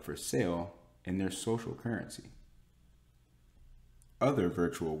art up for sale in their social currency. Other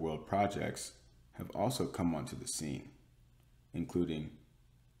virtual world projects have also come onto the scene, including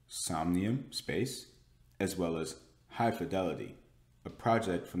Somnium Space, as well as High Fidelity, a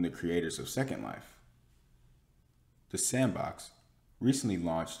project from the creators of Second Life. The Sandbox recently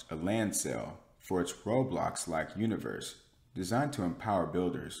launched a land sale for its Roblox-like universe designed to empower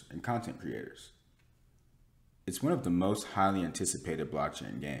builders and content creators. It's one of the most highly anticipated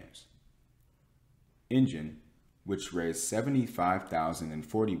blockchain games. Engine, which raised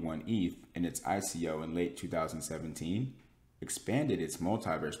 75,041 ETH in its ICO in late 2017, expanded its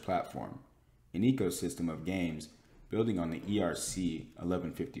multiverse platform, an ecosystem of games building on the ERC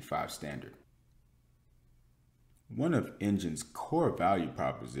 1155 standard. One of Engine's core value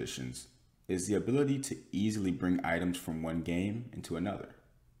propositions is the ability to easily bring items from one game into another.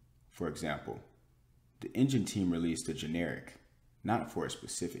 For example, the Engine team released a generic, not for a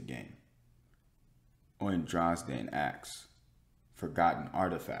specific game, Oindrasden Axe, Forgotten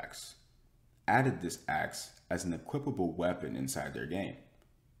Artifacts, added this axe as an equipable weapon inside their game,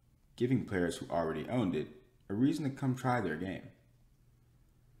 giving players who already owned it a reason to come try their game.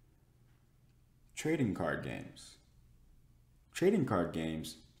 Trading card games. Trading card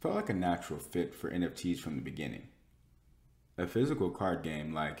games felt like a natural fit for NFTs from the beginning. A physical card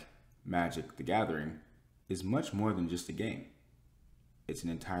game like Magic: The Gathering is much more than just a game. It's an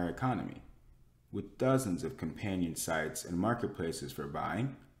entire economy, with dozens of companion sites and marketplaces for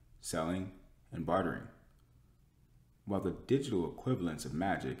buying, selling, and bartering. While the digital equivalents of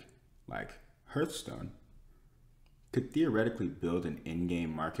Magic, like Hearthstone, could theoretically build an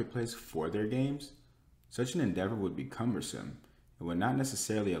in-game marketplace for their games, such an endeavor would be cumbersome and would not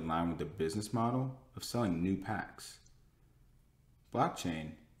necessarily align with the business model of selling new packs.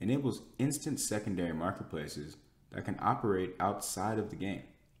 Blockchain enables instant secondary marketplaces that can operate outside of the game.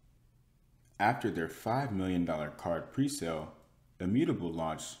 After their $5 million card presale, Immutable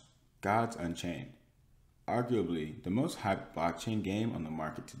launched Gods Unchained, arguably the most hyped blockchain game on the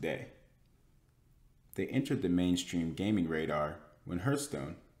market today. They entered the mainstream gaming radar when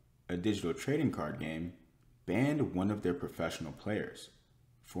Hearthstone, a digital trading card game, banned one of their professional players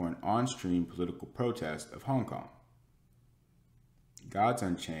for an on-stream political protest of Hong Kong. Gods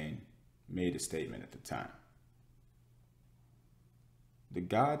Unchained made a statement at the time. The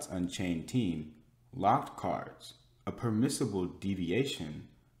Gods Unchained team locked cards, a permissible deviation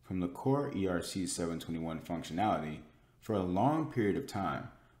from the core ERC 721 functionality, for a long period of time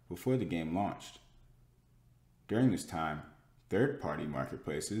before the game launched. During this time, third-party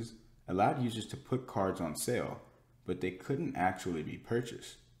marketplaces allowed users to put cards on sale, but they couldn't actually be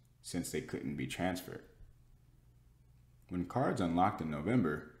purchased since they couldn't be transferred. When cards unlocked in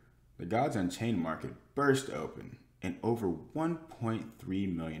November, the Gods Unchained market burst open and over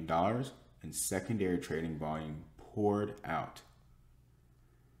 $1.3 million in secondary trading volume poured out.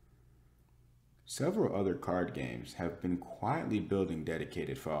 Several other card games have been quietly building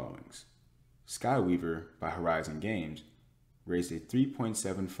dedicated followings. Skyweaver by Horizon Games raised a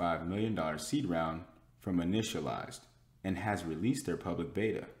 $3.75 million seed round from Initialized and has released their public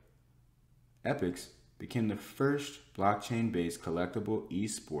beta. Epix became the first blockchain-based collectible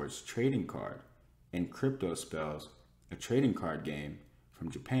esports trading card, and Crypto Spells, a trading card game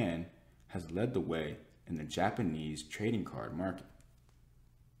from Japan, has led the way in the Japanese trading card market.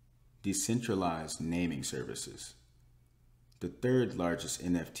 Decentralized naming services. The third largest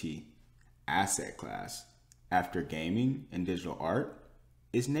NFT asset class after gaming and digital art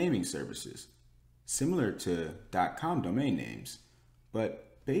is naming services, similar to .com domain names, but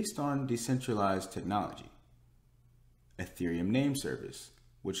based on decentralized technology. Ethereum Name Service,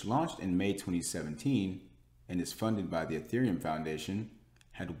 which launched in May 2017 and is funded by the Ethereum Foundation,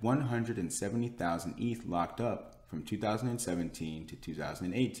 had 170,000 ETH locked up from 2017 to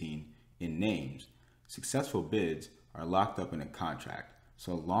 2018 in names. Successful bids are locked up in a contract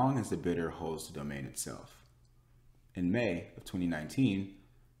so long as the bidder holds the domain itself. In May of 2019,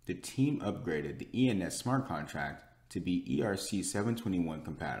 the team upgraded the ENS smart contract to be ERC 721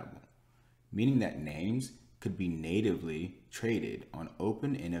 compatible, meaning that names could be natively traded on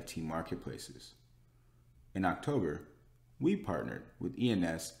open NFT marketplaces. In October, we partnered with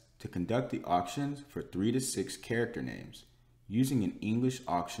ENS to conduct the auctions for 3 to 6 character names using an English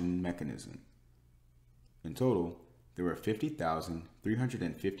auction mechanism. In total, there were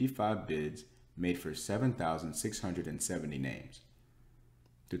 50,355 bids made for 7,670 names.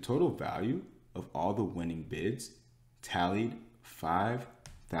 The total value of all the winning bids tallied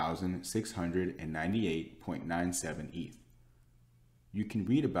 5,698.97 ETH. You can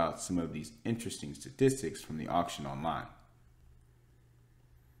read about some of these interesting statistics from the auction online.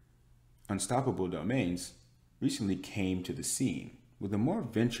 Unstoppable Domains recently came to the scene with a more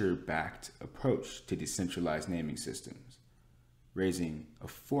venture-backed approach to decentralized naming systems, raising a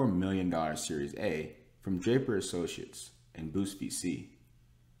 $4 million Series A from Draper Associates and Boost VC.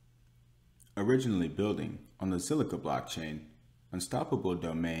 Originally building on the Zilliqa blockchain, Unstoppable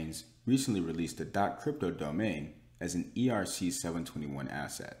Domains recently released a .crypto domain as an ERC 721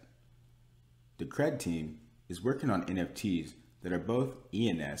 asset. The Cred team is working on NFTs that are both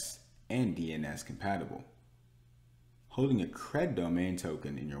ENS and DNS compatible. Holding a Cred domain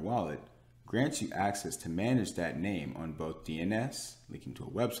token in your wallet grants you access to manage that name on both DNS, linking to a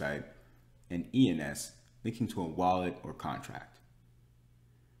website, and ENS, linking to a wallet or contract.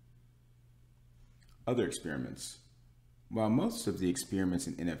 Other experiments. While most of the experiments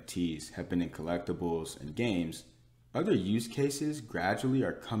in NFTs have been in collectibles and games, other use cases gradually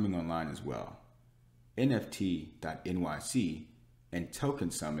are coming online as well. NFT.NYC and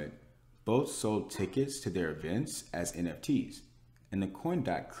Token Summit both sold tickets to their events as NFTs, and the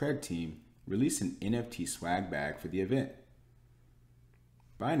Coin.Cred team released an NFT swag bag for the event.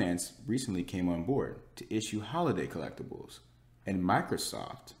 Binance recently came on board to issue holiday collectibles, and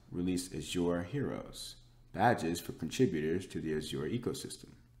Microsoft released Azure Heroes, badges for contributors to the Azure ecosystem.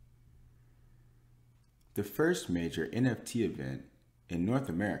 The first major NFT event in North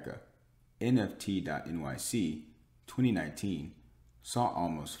America, NFT.NYC 2019, saw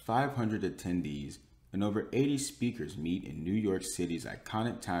almost 500 attendees and over 80 speakers meet in New York City's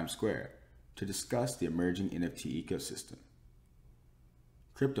iconic Times Square to discuss the emerging NFT ecosystem.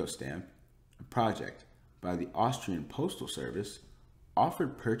 CryptoStamp, a project by the Austrian Postal Service,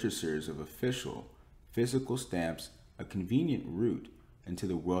 offered purchasers of official physical stamps a convenient route into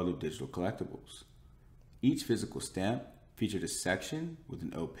the world of digital collectibles. Each physical stamp featured a section with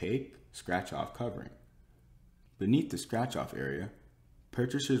an opaque scratch-off covering. Beneath the scratch-off area,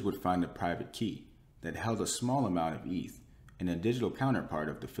 purchasers would find a private key that held a small amount of ETH and a digital counterpart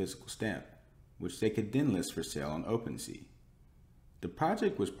of the physical stamp, which they could then list for sale on OpenSea. The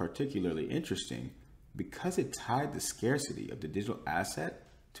project was particularly interesting because it tied the scarcity of the digital asset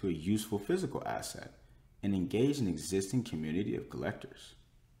to a useful physical asset and engaged an existing community of collectors.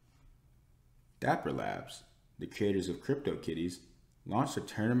 Dapper Labs, the creators of CryptoKitties, launched a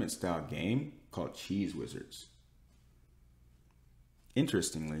tournament-style game called Cheese Wizards.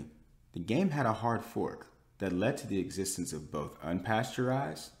 Interestingly, the game had a hard fork that led to the existence of both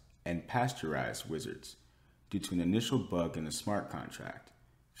unpasteurized and pasteurized wizards due to an initial bug in the smart contract.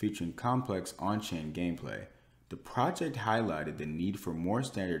 Featuring complex on-chain gameplay, the project highlighted the need for more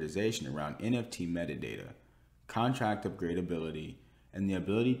standardization around NFT metadata, contract upgradability, and the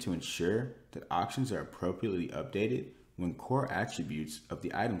ability to ensure that auctions are appropriately updated when core attributes of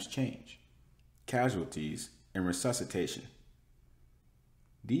the items change. Casualties and resuscitation.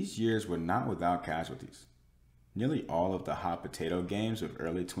 These years were not without casualties. Nearly all of the hot potato games of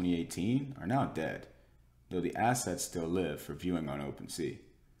early 2018 are now dead, though the assets still live for viewing on OpenSea.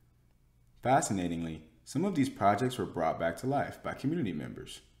 Fascinatingly, some of these projects were brought back to life by community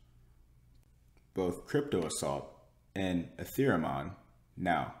members. Both Crypto Assault and Ethereumon,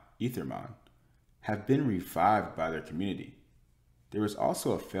 now Ethermon, have been revived by their community. There was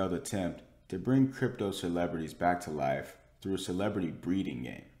also a failed attempt to bring crypto celebrities back to life through a celebrity breeding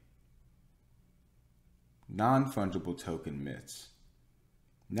game. Non-Fungible Token myths.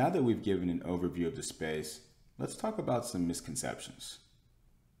 Now that we've given an overview of the space, let's talk about some misconceptions.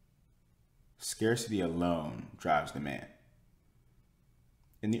 Scarcity alone drives demand.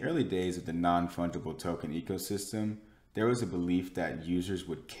 In the early days of the non-fungible token ecosystem, there was a belief that users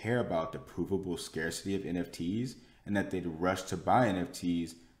would care about the provable scarcity of NFTs and that they'd rush to buy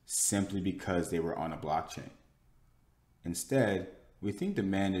NFTs simply because they were on a blockchain. Instead, we think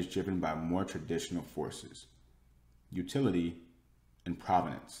demand is driven by more traditional forces: utility and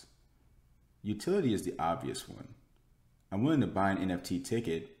provenance. Utility is the obvious one. I'm willing to buy an NFT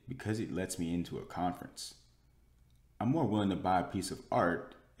ticket because it lets me into a conference. I'm more willing to buy a piece of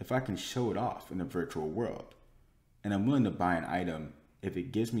art if I can show it off in a virtual world. And I'm willing to buy an item if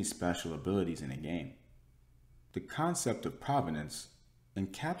it gives me special abilities in a game. The concept of provenance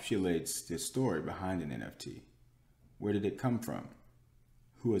encapsulates the story behind an NFT. Where did it come from?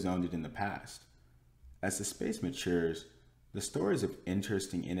 Who has owned it in the past? As the space matures, the stories of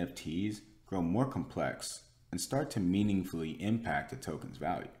interesting NFTs grow more complex and start to meaningfully impact a token's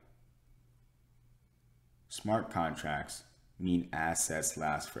value. Smart contracts mean assets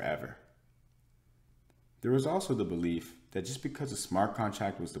last forever. There was also the belief that just because a smart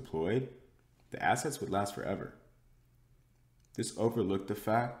contract was deployed, the assets would last forever. This overlooked the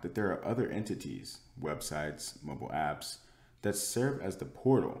fact that there are other entities, websites, mobile apps, that serve as the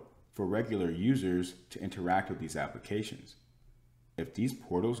portal for regular users to interact with these applications. If these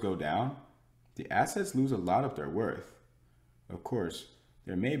portals go down, the assets lose a lot of their worth. Of course,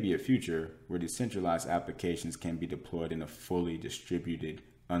 there may be a future where decentralized applications can be deployed in a fully distributed,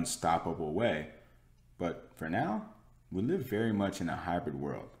 unstoppable way, but for now, we live very much in a hybrid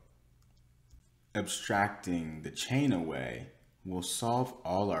world. Abstracting the chain away will solve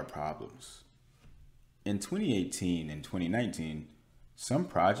all our problems. In 2018 and 2019, some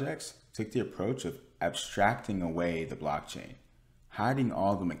projects took the approach of abstracting away the blockchain, hiding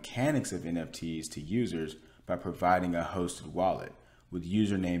all the mechanics of NFTs to users by providing a hosted wallet with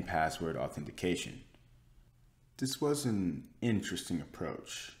username password authentication. This was an interesting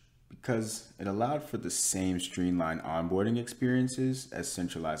approach, because it allowed for the same streamlined onboarding experiences as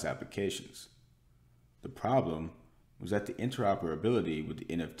centralized applications. The problem was that the interoperability with the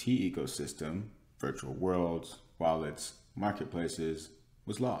NFT ecosystem, virtual worlds, wallets, marketplaces,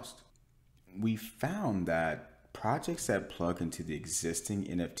 was lost. We found that projects that plug into the existing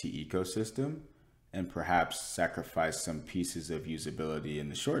NFT ecosystem and perhaps sacrifice some pieces of usability in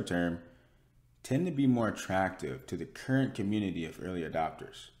the short term tend to be more attractive to the current community of early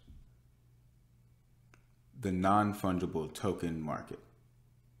adopters. The non-fungible token market.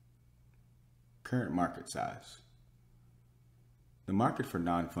 Current market size. The market for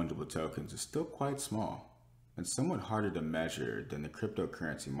non-fungible tokens is still quite small and somewhat harder to measure than the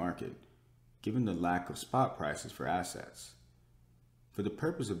cryptocurrency market, given the lack of spot prices for assets. For the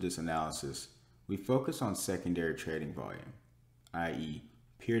purpose of this analysis, we focus on secondary trading volume, i.e.,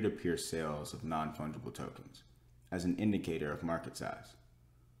 peer-to-peer sales of non-fungible tokens, as an indicator of market size.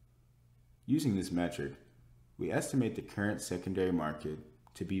 Using this metric, we estimate the current secondary market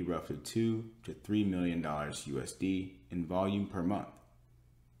to be roughly $2 to $3 million USD in volume per month.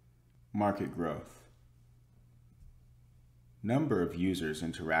 Market growth. Number of users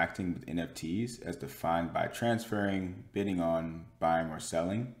interacting with NFTs as defined by transferring, bidding on, buying, or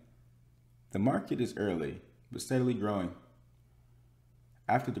selling. The market is early, but steadily growing.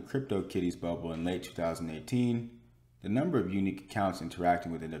 After the CryptoKitties bubble in late 2018, the number of unique accounts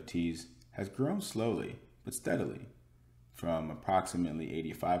interacting with NFTs has grown slowly but steadily, from approximately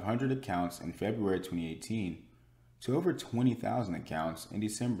 8,500 accounts in February 2018 to over 20,000 accounts in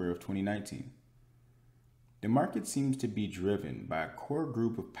December of 2019. The market seems to be driven by a core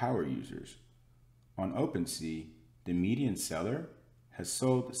group of power users. On OpenSea, the median seller has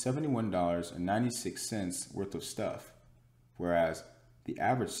sold $71.96 worth of stuff, whereas the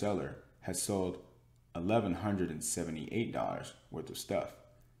average seller has sold $1,178 worth of stuff,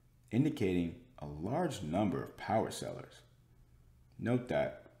 indicating a large number of power sellers. Note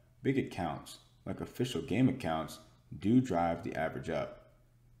that big accounts, like official game accounts, do drive the average up.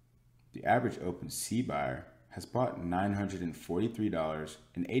 The average OpenSea buyer has bought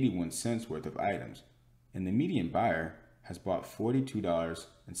 $943.81 worth of items, and the median buyer has bought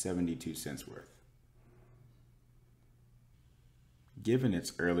 $42.72 worth. Given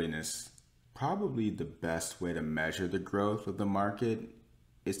its earliness, probably the best way to measure the growth of the market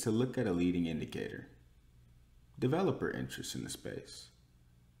is to look at a leading indicator: developer interest in the space.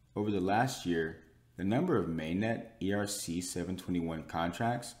 Over the last year, the number of mainnet ERC 721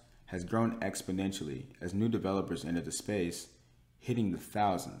 contracts has grown exponentially as new developers enter the space, hitting the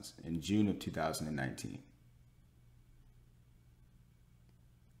thousands in June of 2019.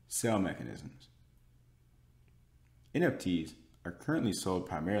 Sale mechanisms. NFTs are currently sold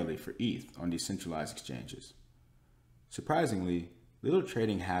primarily for ETH on decentralized exchanges. Surprisingly, little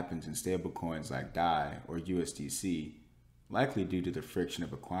trading happens in stablecoins like DAI or USDC, likely due to the friction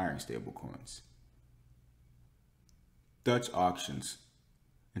of acquiring stablecoins. Dutch auctions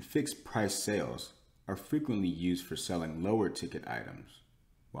and fixed price sales are frequently used for selling lower ticket items,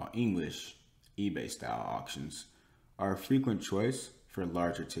 while English, eBay-style auctions are a frequent choice for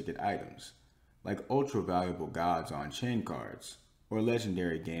larger ticket items, like ultra-valuable gods on-chain cards or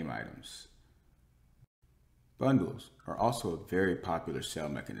legendary game items. Bundles are also a very popular sale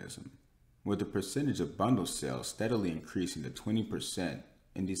mechanism, with the percentage of bundle sales steadily increasing to 20%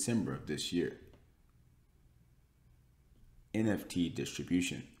 in December of this year. NFT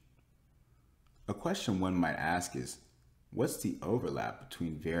distribution. A question one might ask is, what's the overlap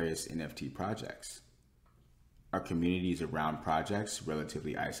between various NFT projects? Are communities around projects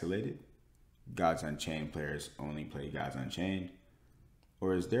relatively isolated? Gods Unchained players only play Gods Unchained?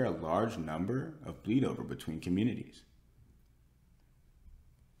 Or is there a large number of bleed over between communities?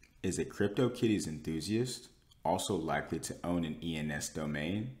 Is a CryptoKitties enthusiast also likely to own an ENS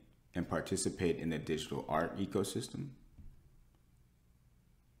domain and participate in the digital art ecosystem?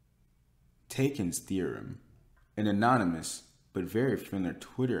 Taken's Theorem, an anonymous but very friendly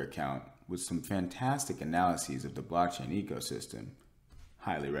Twitter account with some fantastic analyses of the blockchain ecosystem,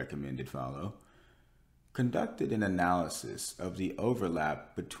 highly recommended follow, conducted an analysis of the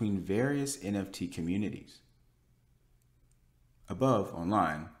overlap between various NFT communities. Above,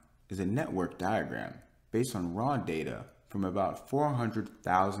 online, is a network diagram based on raw data from about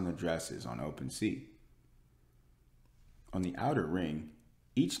 400,000 addresses on OpenSea. On the outer ring,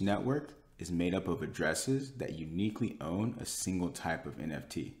 each network is made up of addresses that uniquely own a single type of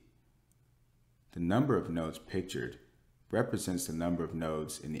NFT. The number of nodes pictured represents the number of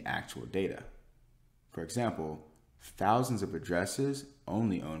nodes in the actual data. For example, thousands of addresses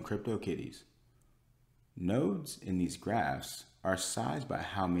only own CryptoKitties. Nodes in these graphs are sized by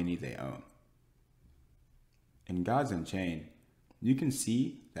how many they own. In Gods Unchained, you can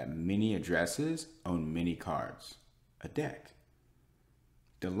see that many addresses own many cards, a deck.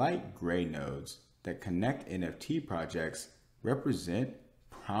 The light gray nodes that connect NFT projects represent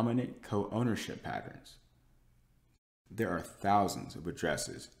prominent co-ownership patterns. There are thousands of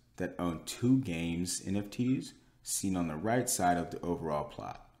addresses that own 2 games NFTs seen on the right side of the overall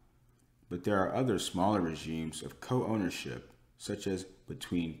plot. But there are other smaller regimes of co-ownership, such as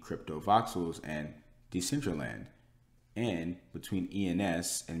between CryptoVoxels and Decentraland, and between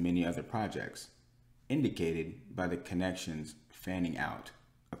ENS and many other projects, indicated by the connections fanning out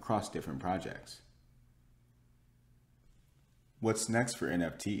across different projects. What's next for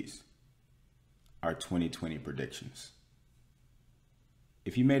NFTs? Our 2020 predictions.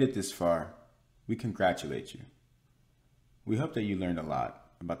 If you made it this far, we congratulate you. We hope that you learned a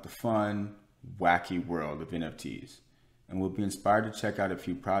lot about the fun, wacky world of NFTs, and will be inspired to check out a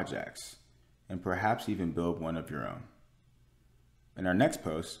few projects, and perhaps even build one of your own. In our next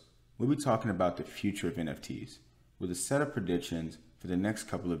post, we'll be talking about the future of NFTs, with a set of predictions for the next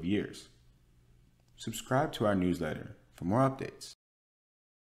couple of years. Subscribe to our newsletter for more updates.